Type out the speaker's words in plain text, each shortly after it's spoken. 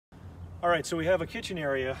All right, so we have a kitchen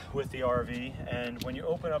area with the RV, and when you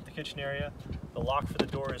open up the kitchen area, the lock for the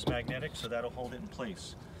door is magnetic, so that'll hold it in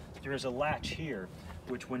place. There is a latch here,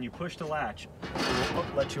 which when you push the latch, it will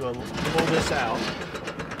let you pull this out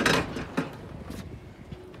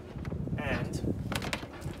and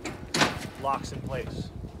locks in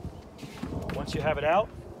place. Once you have it out,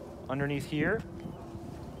 underneath here,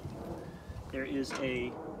 there is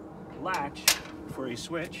a latch for a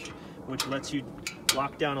switch, which lets you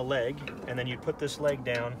lock down a leg, and then you put this leg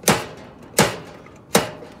down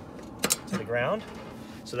to the ground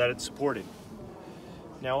so that it's supported.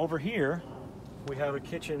 Now over here, we have a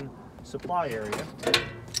kitchen supply area,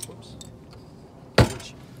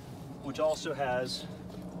 which also has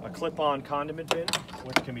a clip-on condiment bin,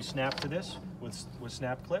 which can be snapped to this with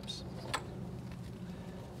snap clips.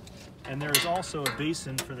 And there is also a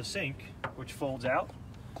basin for the sink, which folds out,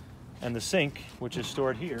 and the sink, which is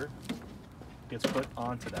stored here, gets put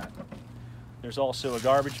onto that. There's also a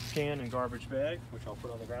garbage can and garbage bag, which I'll put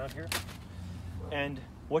on the ground here. And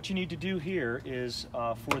what you need to do here is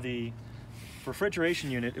for the refrigeration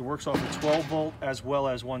unit, it works off a 12 volt as well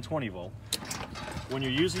as 120 volt. When you're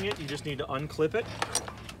using it, you just need to unclip it,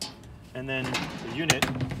 and then the unit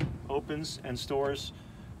opens and stores.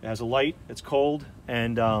 It has a light, it's cold,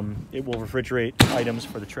 and it will refrigerate items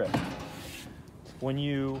for the trip. When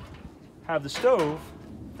you have the stove,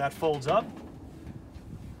 that folds up,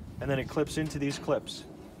 and then it clips into these clips.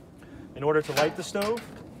 In order to light the stove,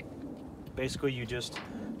 basically you just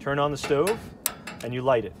turn on the stove and you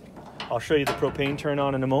light it. I'll show you the propane turn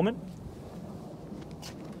on in a moment.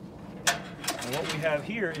 And what we have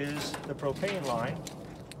here is the propane line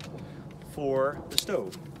for the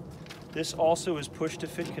stove. This also is push to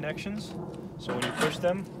fit connections. So when you push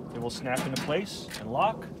them, it will snap into place and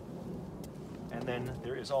lock. And then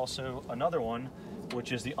there is also another one,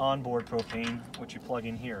 which is the onboard propane, which you plug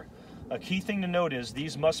in here. A key thing to note is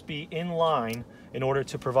these must be in line in order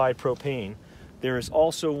to provide propane. There is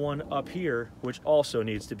also one up here, which also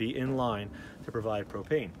needs to be in line to provide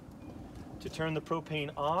propane. To turn the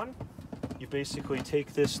propane on, you basically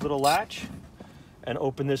take this little latch and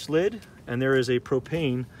open this lid, and there is a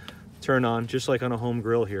propane turn on, just like on a home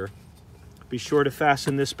grill here. Be sure to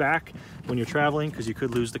fasten this back when you're traveling, because you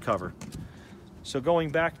could lose the cover. So going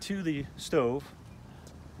back to the stove,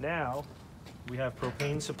 now we have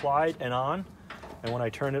propane supplied and on, and when I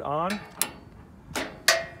turn it on, the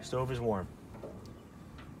stove is warm.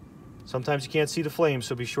 Sometimes you can't see the flame,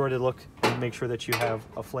 so be sure to look and make sure that you have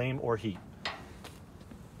a flame or heat.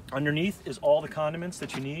 Underneath is all the condiments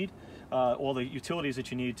that you need, all the utilities that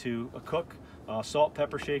you need to cook, salt,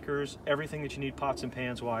 pepper shakers, everything that you need pots and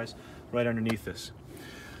pans wise, right underneath this.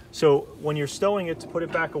 So when you're stowing it to put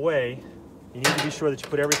it back away, you need to be sure that you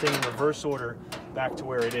put everything in reverse order back to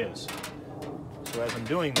where it is. So as I'm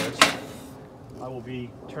doing this, I will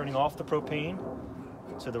be turning off the propane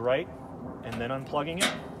to the right and then unplugging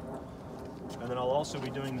it. And then I'll also be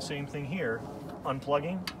doing the same thing here,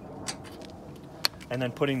 unplugging and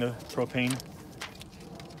then putting the propane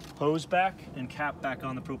hose back and cap back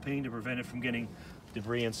on the propane to prevent it from getting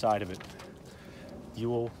debris inside of it. You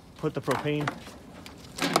will put the propane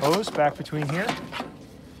hose back between here,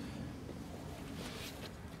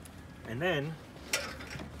 and then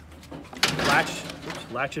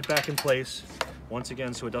latch it back in place once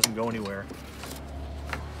again so it doesn't go anywhere.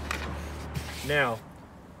 Now,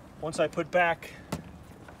 once I put back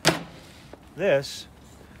this,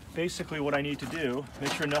 basically what I need to do,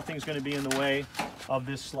 make sure nothing's going to be in the way of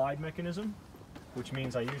this slide mechanism, which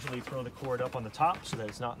means I usually throw the cord up on the top so that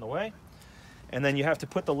it's not in the way. And then you have to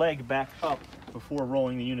put the leg back up before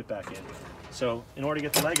rolling the unit back in. So in order to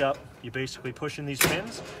get the leg up, you basically push in these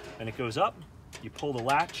pins and it goes up. You pull the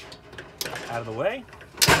latch out of the way,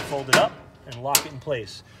 fold it up, and lock it in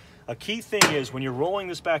place. A key thing is when you're rolling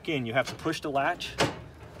this back in, you have to push the latch,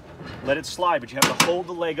 let it slide, but you have to hold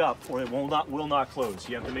the leg up or it will not close.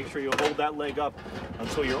 You have to make sure you hold that leg up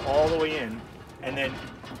until you're all the way in, and then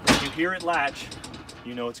when you hear it latch,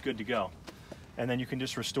 you know it's good to go. And then you can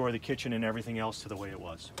just restore the kitchen and everything else to the way it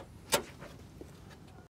was.